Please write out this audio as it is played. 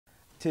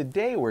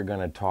Today we're going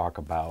to talk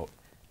about,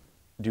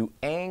 do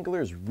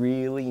anglers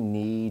really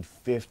need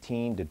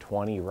 15 to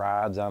 20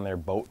 rods on their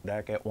boat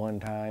deck at one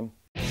time?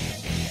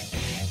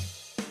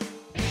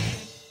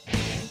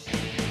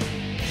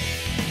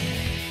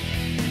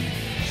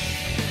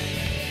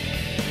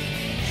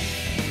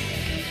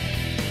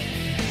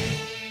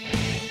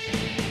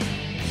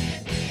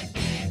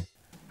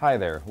 Hi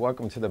there,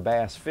 welcome to the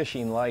Bass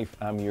Fishing Life.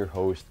 I'm your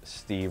host,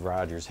 Steve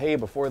Rogers. Hey,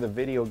 before the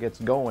video gets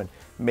going,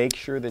 make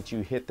sure that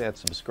you hit that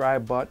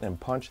subscribe button and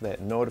punch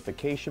that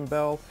notification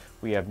bell.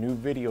 We have new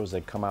videos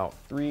that come out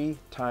 3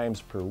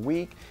 times per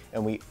week,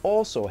 and we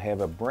also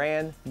have a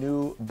brand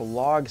new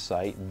blog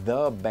site,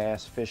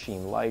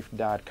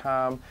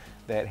 thebassfishinglife.com,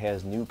 that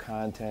has new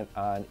content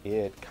on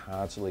it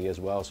constantly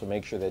as well, so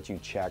make sure that you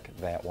check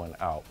that one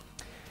out.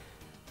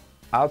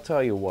 I'll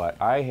tell you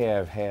what, I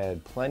have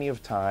had plenty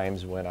of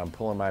times when I'm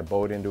pulling my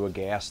boat into a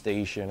gas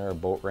station or a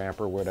boat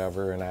ramp or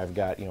whatever, and I've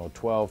got,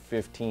 12,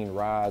 15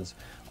 rods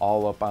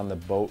all up on the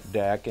boat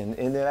deck, and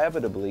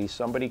inevitably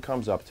somebody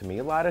comes up to me.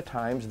 A lot of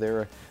times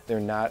they're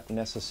not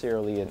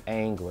necessarily an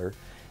angler,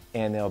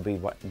 and they'll be,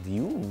 "What, do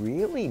you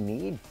really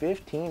need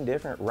 15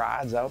 different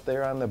rods out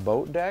there on the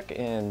boat deck?"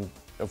 And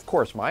of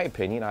course, my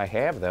opinion, I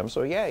have them,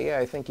 so yeah,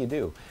 I think you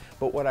do.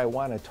 But what I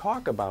want to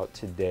talk about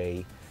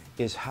today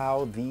is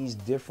how these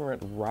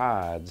different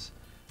rods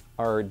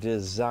are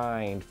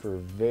designed for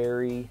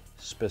very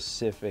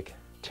specific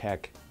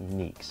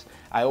techniques.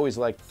 I always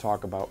like to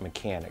talk about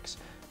mechanics.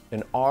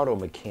 An auto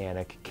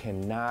mechanic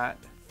cannot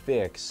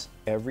fix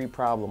every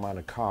problem on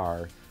a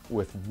car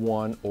with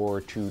 1 or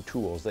 2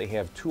 tools. They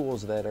have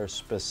tools that are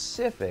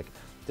specific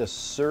to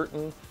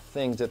certain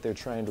things that they're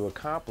trying to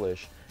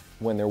accomplish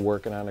when they're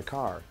working on a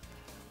car.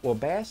 Well,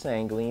 bass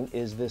angling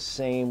is the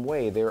same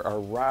way. There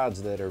are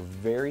rods that are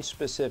very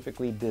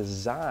specifically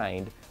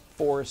designed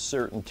for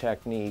certain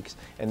techniques,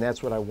 and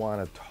that's what I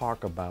want to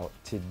talk about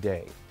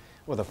today.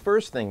 Well, the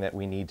first thing that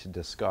we need to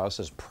discuss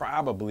is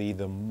probably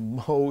the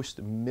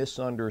most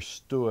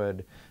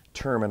misunderstood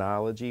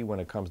terminology when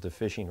it comes to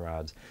fishing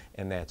rods,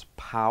 and that's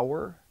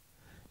power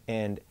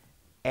and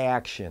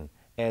action.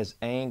 As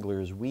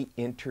anglers, we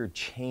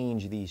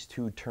interchange these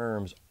two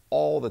terms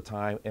all the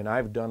time, and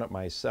I've done it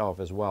myself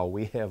as well.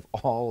 We have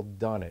all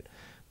done it.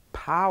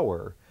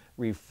 Power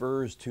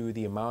refers to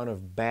the amount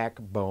of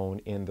backbone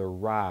in the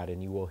rod,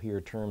 and you will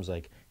hear terms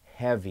like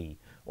heavy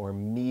or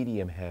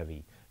medium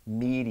heavy,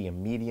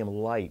 medium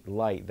light,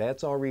 light.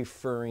 That's all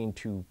referring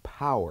to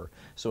power.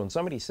 So when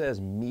somebody says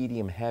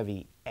medium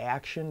heavy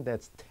action,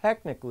 that's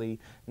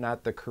technically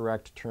not the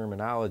correct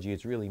terminology.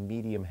 It's really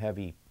medium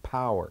heavy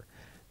power.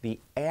 The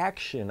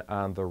action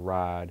on the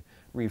rod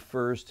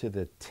refers to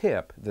the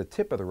tip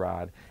of the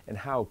rod, and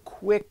how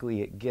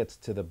quickly it gets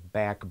to the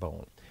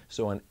backbone.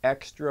 So an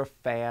extra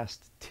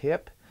fast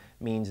tip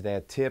means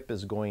that tip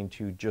is going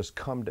to just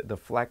the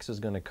flex is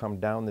going to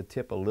come down the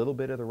tip a little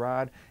bit of the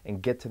rod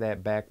and get to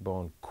that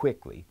backbone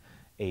quickly.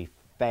 A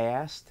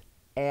fast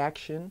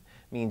action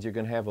means you're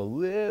going to have a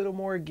little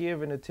more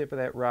give in the tip of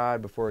that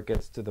rod before it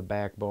gets to the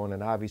backbone,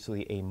 and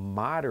obviously a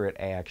moderate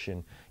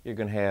action, you're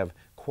going to have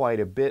quite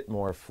a bit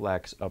more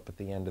flex up at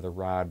the end of the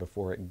rod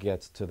before it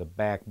gets to the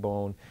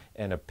backbone.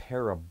 And a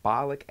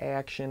parabolic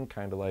action,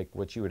 kind of like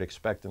what you would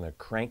expect in a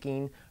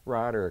cranking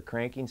rod or a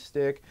cranking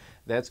stick,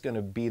 that's going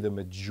to be the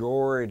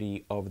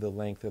majority of the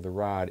length of the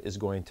rod is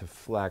going to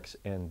flex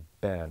and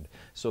bend.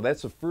 So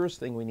that's the first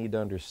thing we need to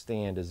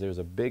understand, is there's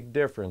a big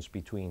difference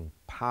between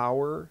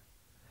power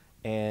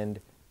and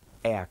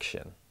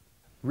action.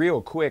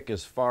 Real quick,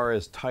 as far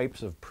as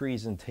types of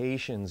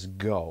presentations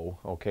go,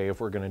 okay,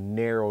 if we're going to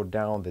narrow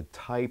down the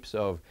types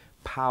of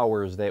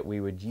powers that we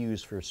would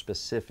use for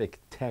specific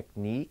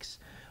techniques,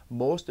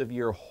 most of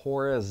your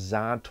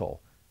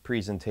horizontal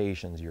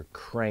presentations, your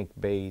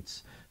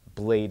crankbaits,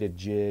 bladed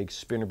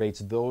jigs,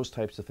 spinnerbaits, those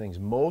types of things,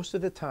 most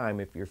of the time,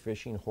 if you're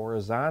fishing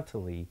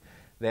horizontally,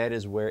 that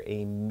is where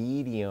a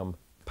medium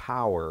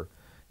power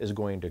is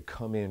going to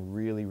come in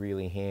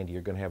really handy.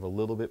 You're going to have a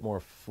little bit more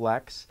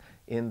flex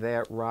in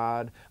that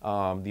rod.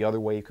 The other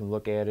way you can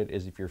look at it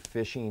is if you're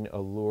fishing a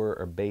lure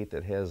or bait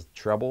that has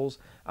trebles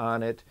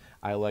on it,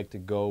 I like to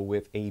go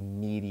with a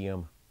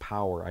medium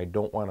power. I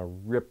don't want to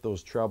rip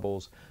those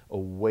trebles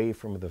away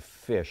from the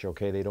fish,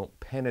 okay? They don't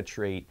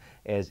penetrate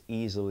as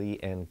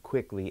easily and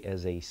quickly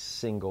as a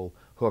single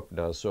hook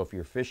does. So if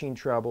you're fishing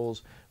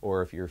trebles,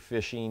 or if you're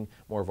fishing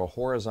more of a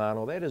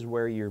horizontal, that is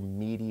where your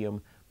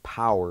medium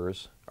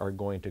powers are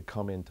going to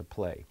come into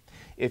play.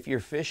 If you're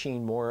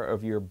fishing more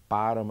of your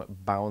bottom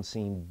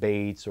bouncing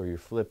baits, or you're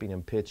flipping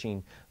and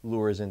pitching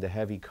lures into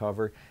heavy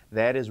cover,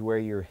 that is where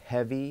your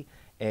heavy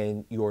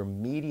and your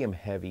medium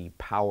heavy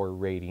power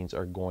ratings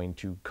are going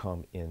to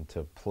come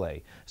into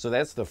play. So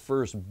that's the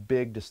first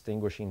big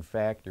distinguishing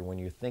factor when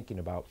you're thinking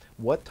about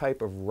what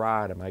type of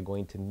rod am I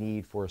going to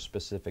need for a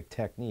specific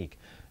technique.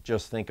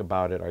 Just think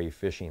about it. Are you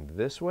fishing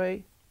this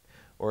way,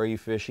 or are you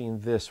fishing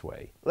this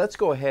way? Let's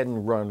go ahead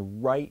and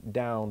run right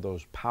down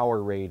those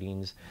power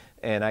ratings,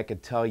 and I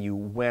could tell you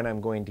when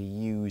I'm going to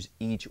use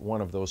each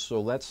one of those.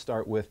 So let's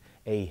start with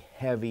a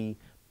heavy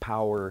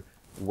power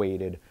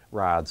weighted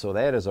rod. So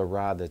that is a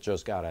rod that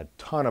just got a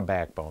ton of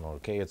backbone,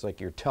 okay? It's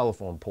like your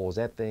telephone poles.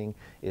 That thing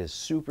is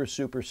super,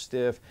 super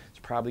stiff. It's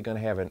probably going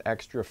to have an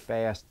extra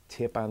fast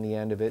tip on the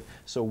end of it.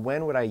 So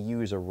when would I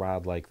use a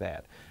rod like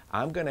that?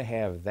 I'm going to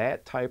have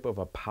that type of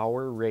a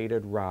power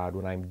rated rod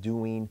when I'm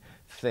doing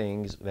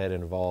things that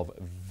involve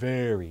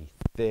very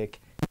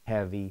thick,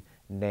 heavy,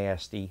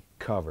 nasty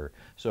cover.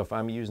 So if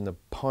I'm using the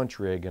punch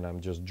rig and I'm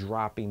just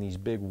dropping these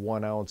big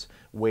 1 ounce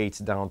weights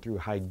down through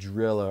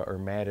hydrilla or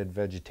matted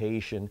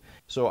vegetation,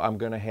 so I'm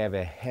going to have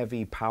a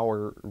heavy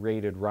power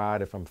rated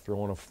rod if I'm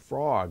throwing a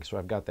frog. So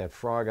I've got that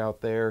frog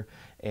out there,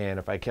 and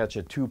if I catch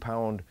a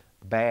 2-pound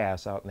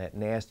bass out in that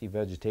nasty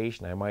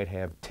vegetation, I might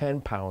have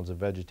 10 pounds of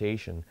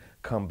vegetation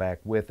come back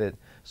with it.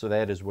 So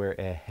that is where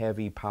a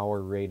heavy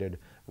power rated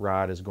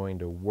rod is going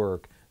to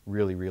work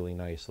really, really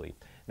nicely.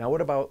 Now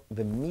what about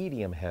the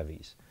medium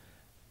heavies?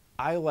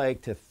 I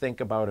like to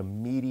think about a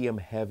medium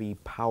heavy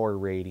power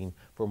rating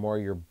for more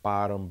your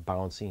bottom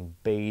bouncing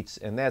baits,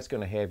 and that's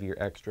going to have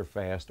your extra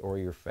fast or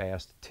your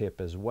fast tip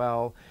as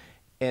well.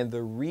 And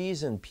the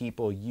reason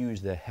people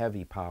use the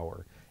heavy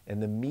power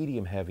and the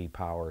medium heavy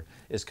power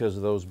is because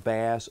those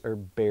bass are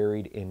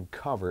buried in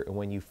cover, and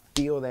when you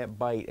feel that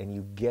bite and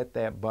you get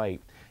that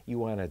bite, you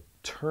want to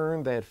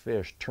turn that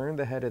fish, turn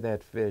the head of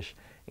that fish,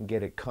 and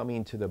get it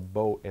coming to the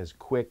boat as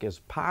quick as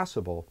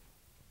possible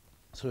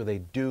so they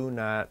do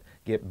not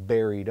get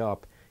buried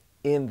up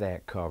in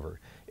that cover.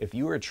 If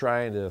you are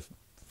trying to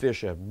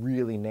fish a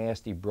really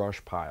nasty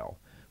brush pile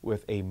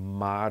with a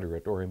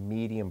moderate or a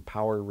medium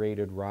power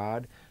rated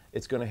rod,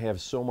 it's going to have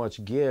so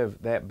much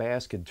give that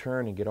bass could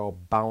turn and get all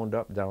bound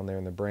up down there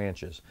in the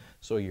branches.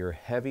 So your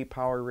heavy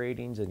power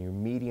ratings and your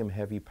medium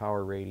heavy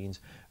power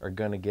ratings are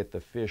going to get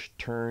the fish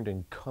turned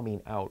and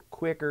coming out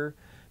quicker,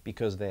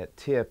 because that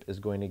tip is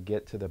going to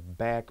get to the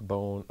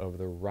backbone of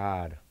the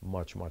rod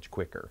much, much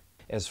quicker.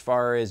 As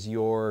far as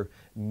your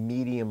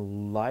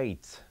medium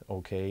light,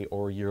 okay,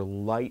 or your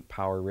light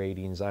power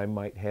ratings, I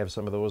might have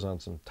some of those on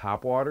some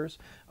top waters.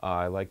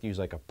 I like to use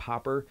like a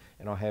popper,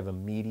 and I'll have a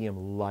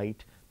medium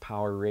light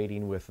power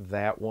rating with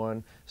that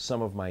one.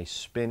 Some of my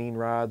spinning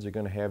rods are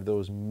going to have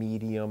those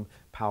medium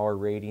power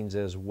ratings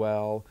as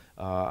well,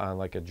 on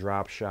like a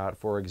drop shot,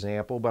 for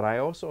example. But I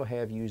also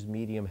have used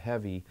medium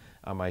heavy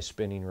on my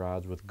spinning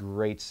rods with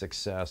great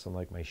success on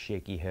like my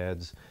shaky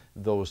heads,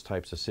 those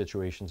types of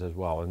situations as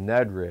well. A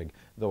Ned rig,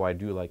 though, I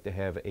do like to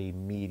have a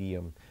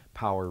medium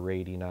power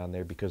rating on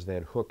there because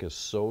that hook is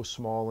so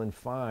small and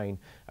fine.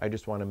 I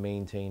just want to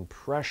maintain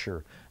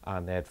pressure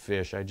on that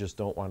fish. I just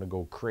don't want to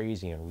go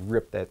crazy and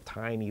rip that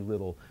tiny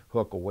little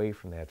hook away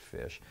from that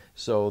fish.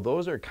 So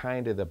those are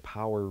kind of the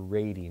power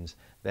ratings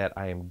that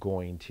I am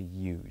going to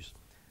use.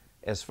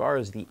 As far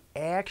as the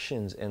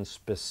actions and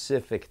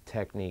specific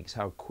techniques,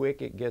 how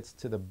quick it gets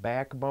to the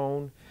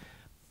backbone,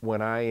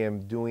 when I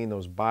am doing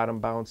those bottom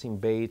bouncing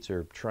baits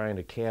or trying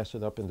to cast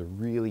it up into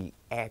really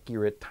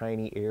accurate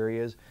tiny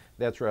areas,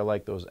 that's where I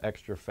like those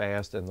extra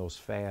fast and those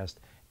fast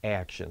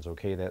actions,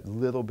 okay? That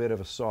little bit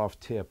of a soft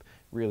tip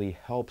really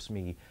helps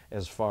me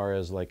as far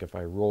as like if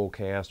I roll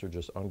cast or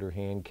just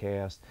underhand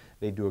cast.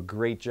 They do a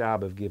great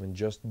job of giving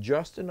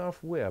just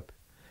enough whip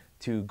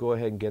to go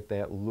ahead and get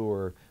that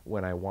lure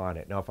when I want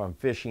it. Now if I'm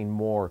fishing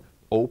more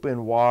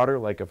open water,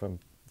 like if I'm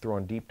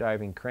throwing deep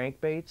diving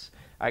crankbaits,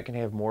 I can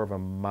have more of a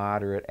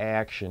moderate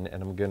action,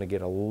 and I'm going to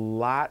get a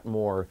lot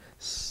more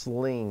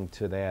sling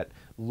to that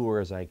lure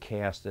as I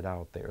cast it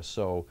out there.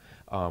 So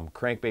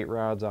crankbait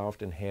rods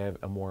often have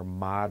a more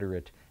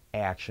moderate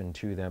action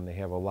to them. They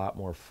have a lot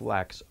more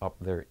flex up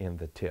there in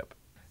the tip.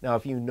 Now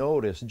if you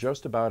notice,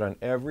 just about on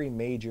every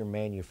major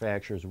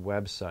manufacturer's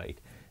website,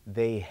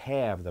 they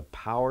have the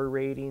power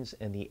ratings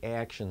and the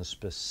action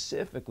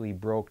specifically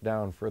broke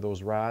down for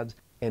those rods.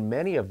 And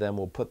many of them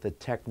will put the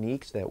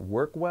techniques that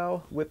work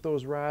well with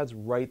those rods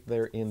right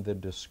there in the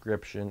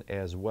description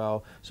as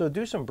well. So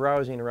do some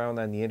browsing around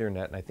on the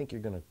internet, and I think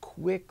you're going to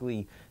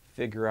quickly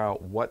figure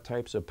out what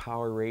types of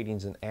power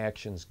ratings and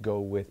actions go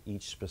with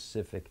each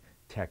specific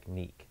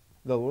technique.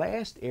 The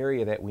last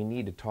area that we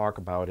need to talk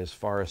about as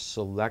far as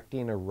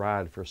selecting a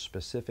rod for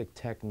specific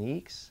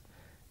techniques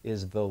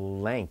is the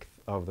length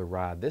of the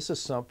rod. This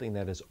is something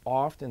that is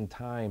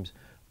oftentimes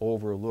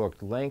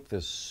overlooked. Length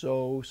is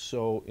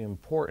so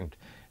important,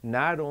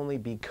 not only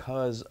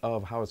because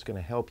of how it's going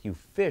to help you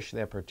fish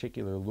that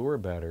particular lure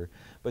better,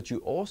 but you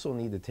also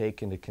need to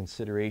take into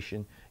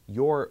consideration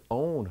your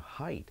own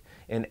height.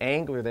 An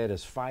angler that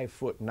is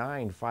 5'9",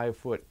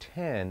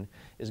 5'10"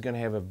 is going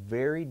to have a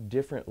very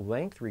different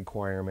length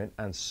requirement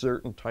on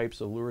certain types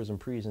of lures and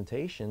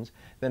presentations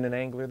than an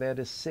angler that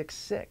is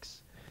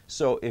 6'6".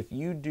 So if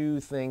you do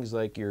things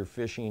like you're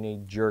fishing a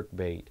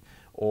jerkbait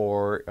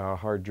or a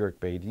hard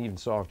jerkbait, even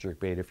soft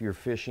jerkbait, if you're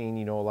fishing,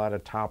 you know, a lot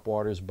of top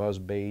waters, buzz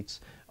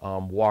baits,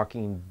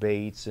 walking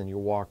baits, and you're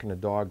walking a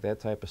dog, that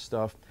type of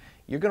stuff,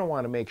 you're going to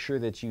want to make sure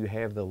that you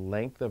have the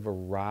length of a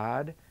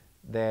rod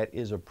that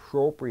is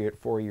appropriate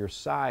for your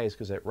size,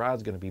 because that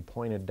rod's going to be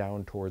pointed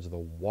down towards the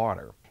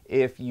water.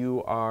 If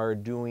you are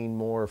doing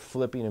more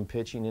flipping and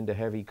pitching into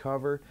heavy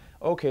cover,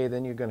 okay,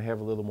 then you're going to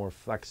have a little more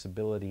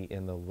flexibility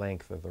in the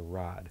length of the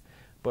rod.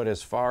 But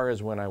as far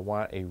as when I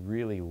want a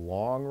really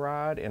long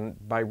rod, and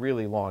by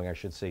really long I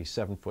should say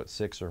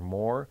 7'6" or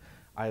more,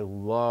 I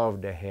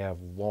love to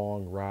have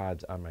long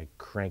rods on my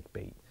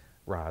crankbait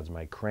rods,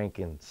 my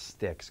cranking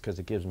sticks, because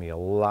it gives me a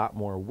lot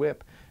more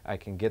whip. I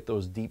can get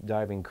those deep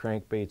diving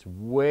crankbaits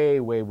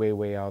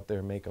way out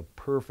there, make a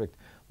perfect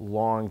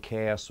long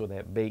cast so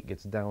that bait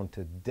gets down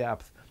to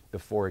depth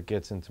before it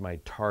gets into my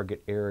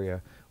target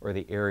area or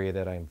the area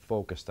that I'm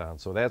focused on.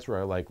 So that's where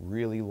I like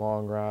really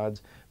long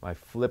rods. My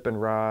flipping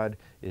rod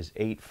is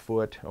 8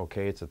 foot.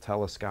 Okay, it's a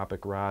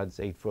telescopic rod. It's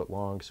 8 foot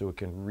long, so it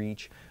can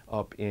reach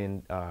up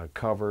in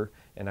cover,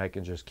 and I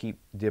can just keep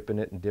dipping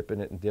it and dipping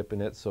it and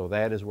dipping it. So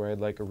that is where I'd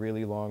like a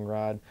really long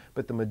rod.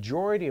 But the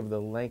majority of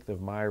the length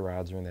of my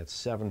rods are in that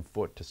 7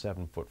 foot to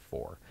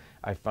 7'4".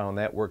 I found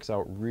that works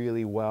out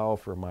really well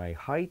for my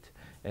height,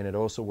 and it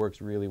also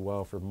works really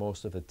well for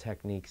most of the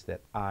techniques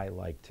that I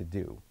like to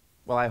do.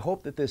 Well, I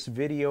hope that this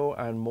video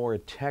on more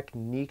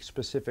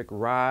technique-specific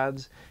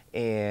rods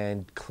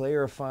and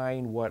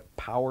clarifying what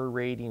power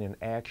rating and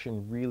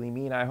action really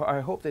mean, I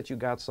hope that you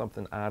got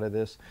something out of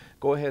this.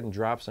 Go ahead and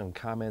drop some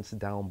comments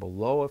down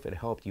below if it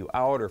helped you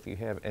out or if you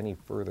have any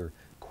further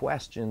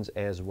questions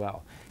as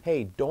well.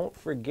 Hey, don't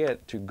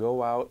forget to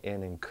go out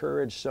and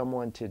encourage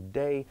someone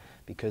today,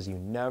 because you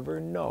never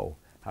know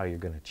how you're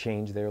going to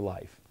change their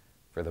life.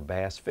 For the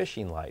Bass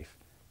Fishing Life,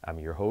 I'm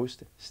your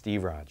host,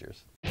 Steve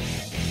Rogers.